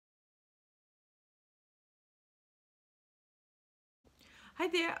Hi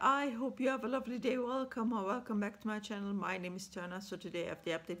there, I hope you have a lovely day. Welcome or welcome back to my channel. My name is Turner. So today I have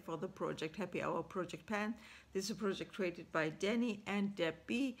the update for the project Happy Hour Project Pan. This is a project created by Dannie and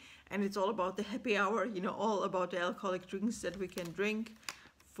Debbie, and it's all about the happy hour, all about the alcoholic drinks that we can drink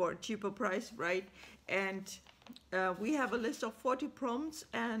for a cheaper price, right? And we have a list of 40 prompts,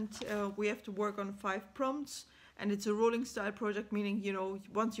 and we have to work on 5 prompts. And it's a rolling style project, meaning,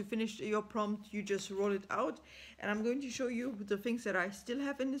 once you finish your prompt, you just roll it out. And I'm going to show you the things that I still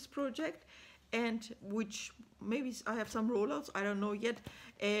have in this project, and which maybe I have some rollouts, I don't know yet.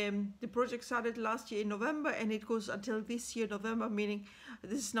 The project started last year in November, and it goes until this year, November, meaning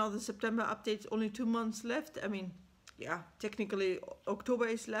this is now the September update, only 2 months left. I mean, yeah, technically October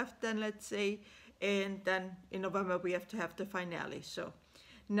is left then, let's say, and then in November we have to have the finale. So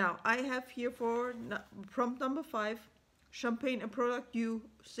now I have here for prompt number 5, champagne, a product you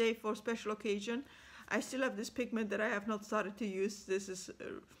save for special occasion. I still have this pigment that I have not started to use. This is,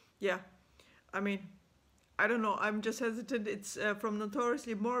 yeah, I mean, I don't know, I'm just hesitant. It's from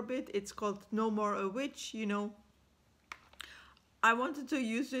Notoriously Morbid. It's called No More a Witch, I wanted to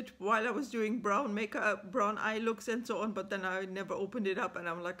use it while I was doing brown makeup, brown eye looks and so on, but then I never opened it up, and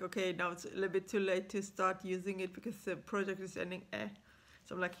I'm like, okay, now it's a little bit too late to start using it because the project is ending.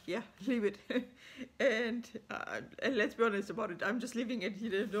 So I'm like, yeah, leave it. and let's be honest about it, I'm just leaving it,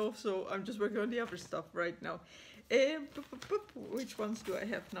 so I'm just working on the other stuff right now. Which ones do I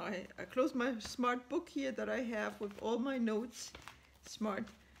have now? I closed my smart book here that I have with all my notes. Smart,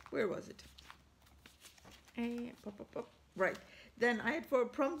 where was it? Right. Then I had for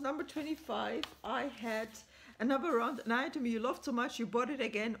prompt number 25, I had another round, an item you loved so much you bought it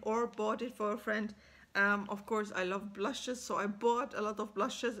again or bought it for a friend. Of course, I love blushes, so I bought a lot of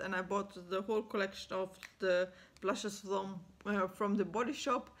blushes, and I bought the whole collection of the blushes from the Body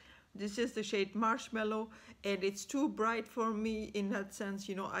Shop. This is the shade Marshmallow, and it's too bright for me in that sense.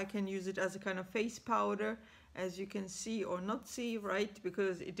 I can use it as a kind of face powder, as you can see or not see, right?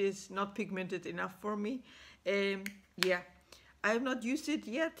 Because it is not pigmented enough for me. Yeah, I have not used it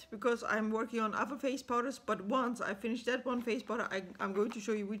yet because I'm working on other face powders. But once I finish that one face powder, I'm going to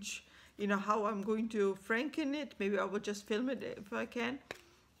show you which. How I'm going to franken it. Maybe I will just film it if I can.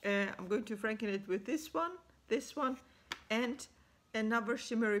 I'm going to franken it with this one, and another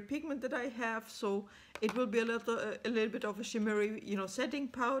shimmery pigment that I have. So it will be a little bit of a shimmery, setting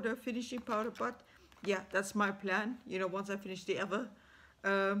powder, finishing powder. But yeah, that's my plan. Once I finish the other,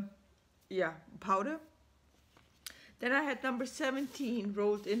 powder. Then I had number 17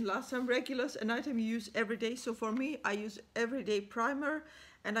 rolled in last time. Regulars, an item you use every day. So for me, I use everyday primer.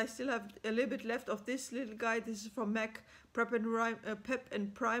 And I still have a little bit left of this little guy. This is from MAC Pep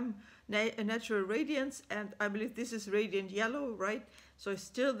and Prime Natural Radiance. And I believe this is Radiant Yellow, right? So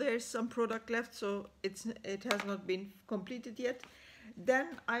still there's some product left. So it has not been completed yet.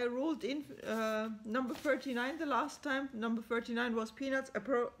 Then I rolled in number 39 the last time. Number 39 was Peanuts, a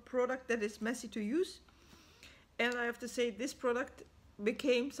product that is messy to use. And I have to say this product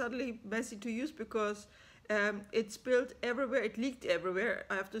became suddenly messy to use because it spilled everywhere, it leaked everywhere,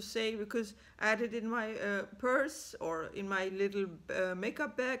 I have to say, because I had it in my purse or in my little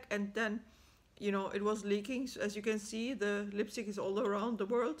makeup bag, and then, it was leaking. So as you can see, the lipstick is all around the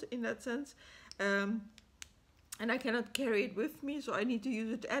world in that sense. And I cannot carry it with me, so I need to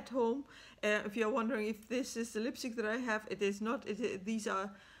use it at home. If you're wondering if this is the lipstick that I have, it is not. These are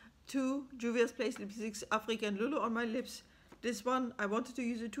 2 Juvia's Place lipsticks, Africa and Lulu, on my lips. This one, I wanted to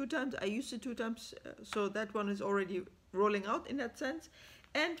use it 2 times. I used it 2 times, so that one is already rolling out in that sense.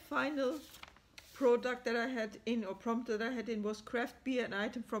 And final product that I had in, or prompt that I had in, was craft beer, an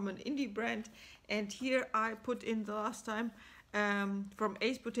item from an indie brand. And here I put in the last time from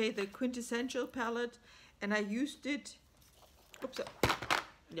Ace Bouteille, the Quintessential palette, and I used it,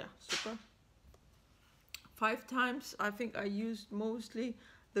 yeah, super, 5 times. I think I used mostly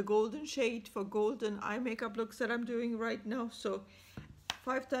the golden shade for golden eye makeup looks that I'm doing right now. So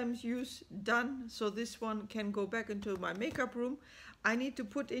 5 times use, done. So this one can go back into my makeup room. I need to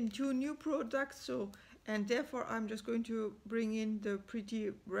put in 2 new products, and therefore I'm just going to bring in the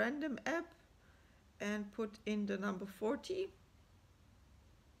Pretty Random app and put in the number 40.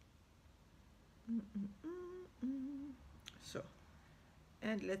 So,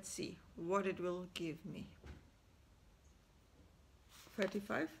 and let's see what it will give me.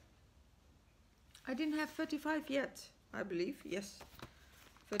 35. I didn't have 35 yet, I believe. Yes,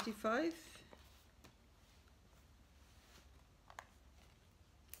 35.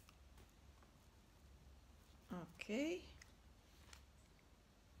 Okay.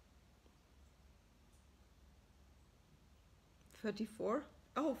 34.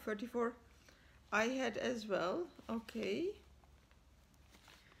 Oh, 34. I had as well. Okay.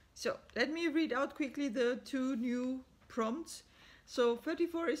 So let me read out quickly the 2 new prompts. So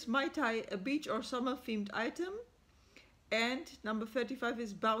 34 is Mai Tai, a beach or summer themed item. And number 35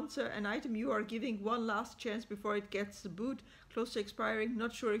 is Bouncer, an item you are giving one last chance before it gets the boot, close to expiring,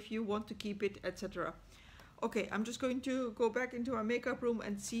 not sure if you want to keep it, etc. Okay, I'm just going to go back into my makeup room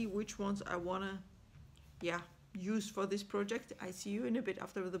and see which ones I wanna use for this project. I see you in a bit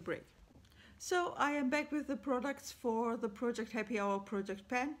after the break. So I am back with the products for the Project Happy Hour Project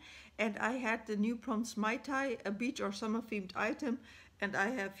Pen, and I had the new prompts Mai Tai, a beach or summer themed item, and I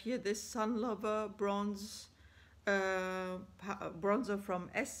have here this Sun Lover bronze bronzer from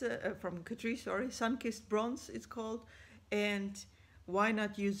Catrice, sorry, Sun-Kissed Bronze it's called, and why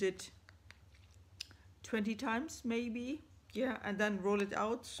not use it 20 times maybe, yeah, and then roll it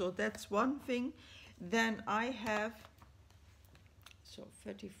out. So that's one thing. Then I have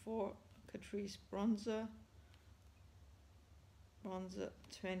 34 Catrice bronzer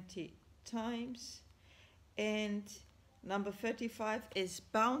 20 times, and number 35 is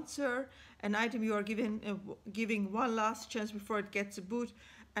Bouncer, an item you are giving one last chance before it gets a boot.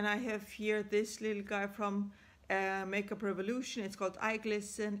 And I have here this little guy from Makeup Revolution. It's called Eye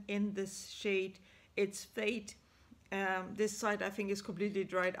Glisten in this shade. It's Fate. This side I think is completely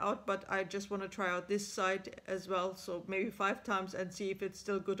dried out, but I just want to try out this side as well. So maybe 5 times and see if it's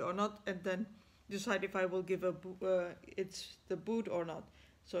still good or not, and then decide if I will give it's the boot or not.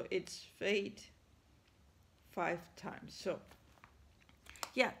 So it's Fate 5 times. So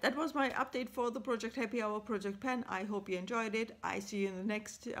yeah, that was my update for the Project Happy Hour Project Pen. I hope you enjoyed it. I see you in the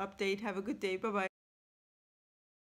next update. Have a good day. Bye bye.